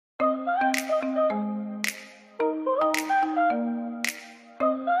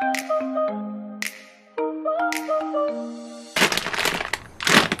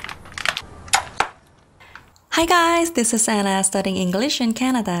Hi guys, this is Anna studying English in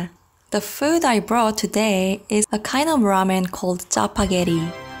Canada. The food I brought today is a kind of ramen called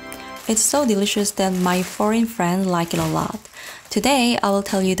Chapagetti. It's so delicious that my foreign friends like it a lot. Today, I will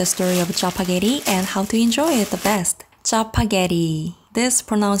tell you the story of Chapagetti and how to enjoy it the best. Chapagetti. This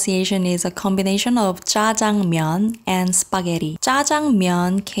pronunciation is a combination of jjajangmyeon and spaghetti.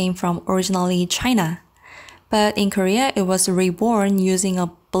 Jjajangmyeon came from originally China, but in Korea it was reborn using a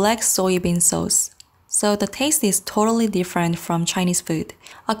black soybean sauce. So the taste is totally different from Chinese food.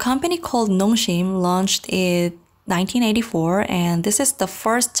 A company called Nongshim launched it 1984 and this is the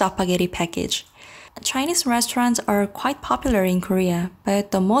first Chapagetti package. Chinese restaurants are quite popular in Korea,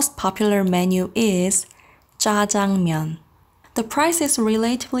 but the most popular menu is jjajangmyeon. The price is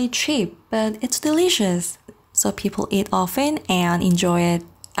relatively cheap, but it's delicious. So people eat often and enjoy it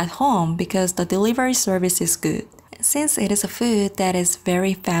at home because the delivery service is good. Since it is a food that is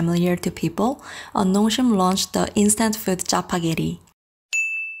very familiar to people, Nongshim launched the instant food Chapagetti.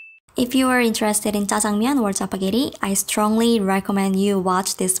 If you are interested in jjajangmyeon or Chapagetti, I strongly recommend you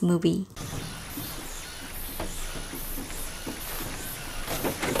watch this movie.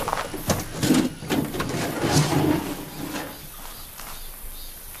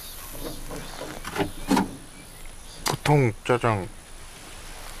 보통 짜장,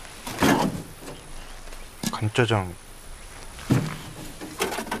 간짜장,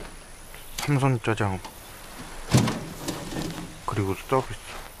 삼선짜장, 그리고 서비스.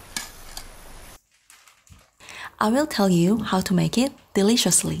 I will tell you how to make it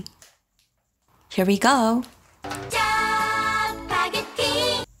deliciously. Here we go! Chapagetti.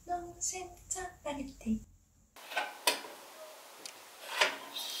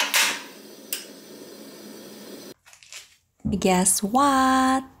 Guess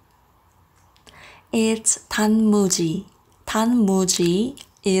what? It's 단무지. 단무지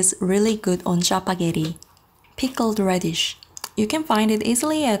is really good on Chapagetti. Pickled radish. You can find it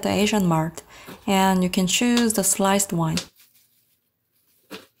easily at the Asian Mart, and you can choose the sliced one.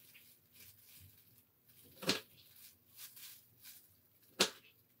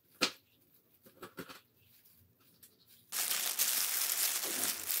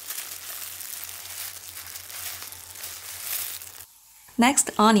 Next,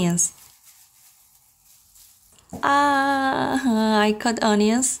 onions. I cut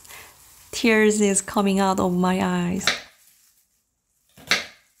onions. Tears is coming out of my eyes.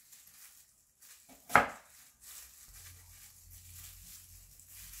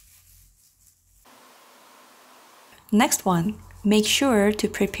 Next one, make sure to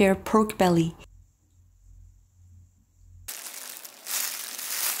prepare pork belly.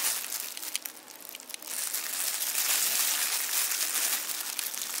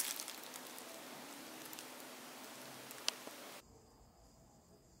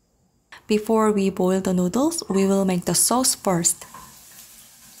 Before we boil the noodles, we will make the sauce first.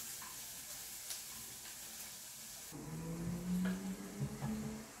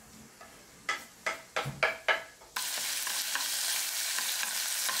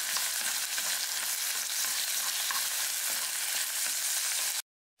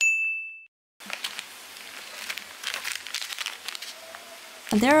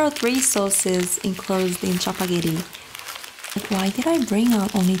 There are 3 sauces enclosed in Chapagetti. Why did I bring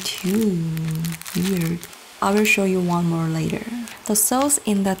out only 2? Weird. I will show you one more later. The sauce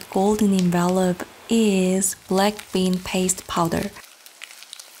in that golden envelope is black bean paste powder.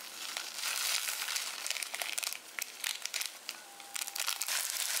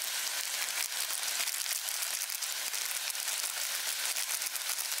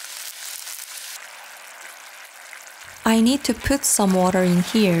 I need to put some water in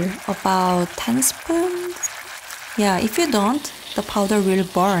here, about 10 spoons. Yeah, if you don't, the powder will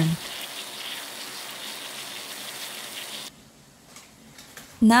burn.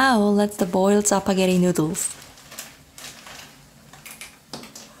 Now let's boil Chapagetti noodles.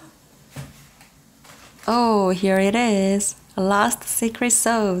 Oh, here it is. Last secret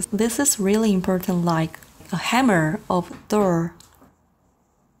sauce. This is really important, like a hammer of Thor.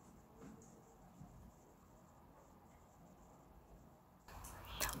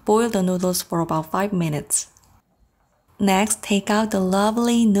 Boil the noodles for about 5 minutes. Next, take out the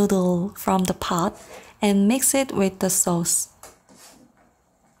lovely noodle from the pot and mix it with the sauce.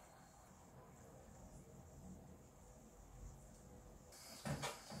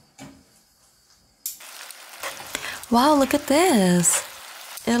 Wow, look at this!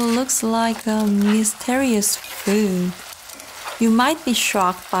 It looks like a mysterious food. You might be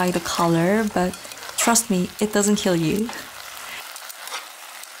shocked by the color, but trust me, it doesn't kill you.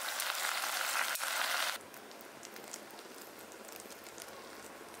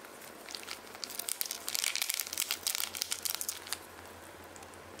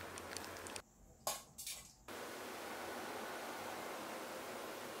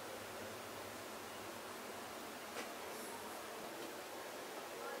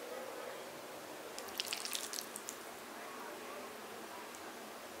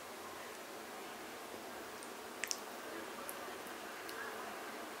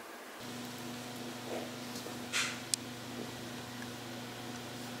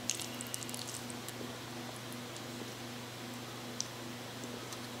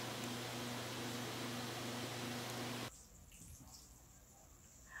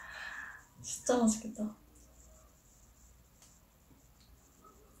 진짜 맛있겠다.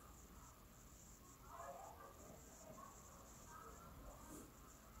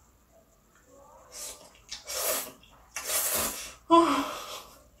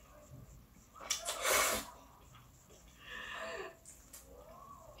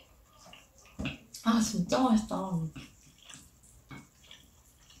 아 진짜 맛있다.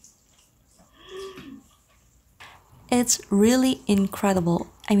 It's really incredible.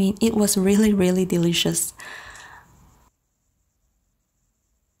 I mean, it was really, really delicious.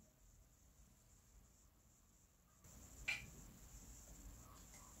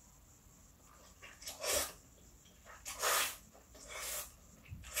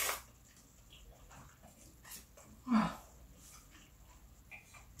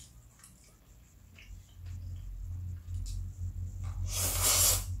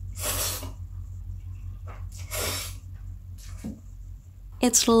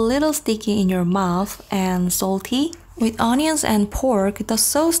 It's a little sticky in your mouth and salty. With onions and pork, the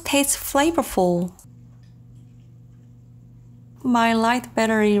sauce tastes flavorful. My light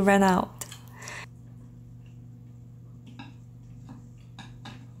battery ran out.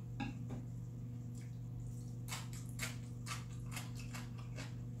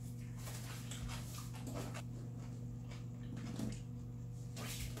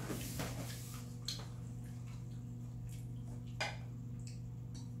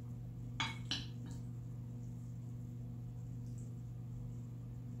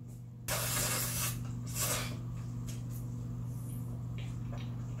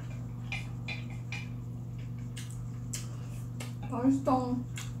 맛있어.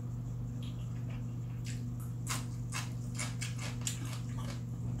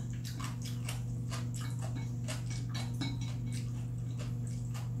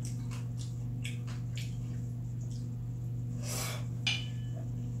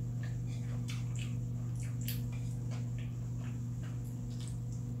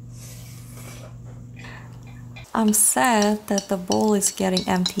 I'm sad that the bowl is getting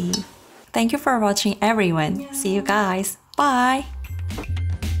empty. Thank you for watching everyone. See you guys. Bye!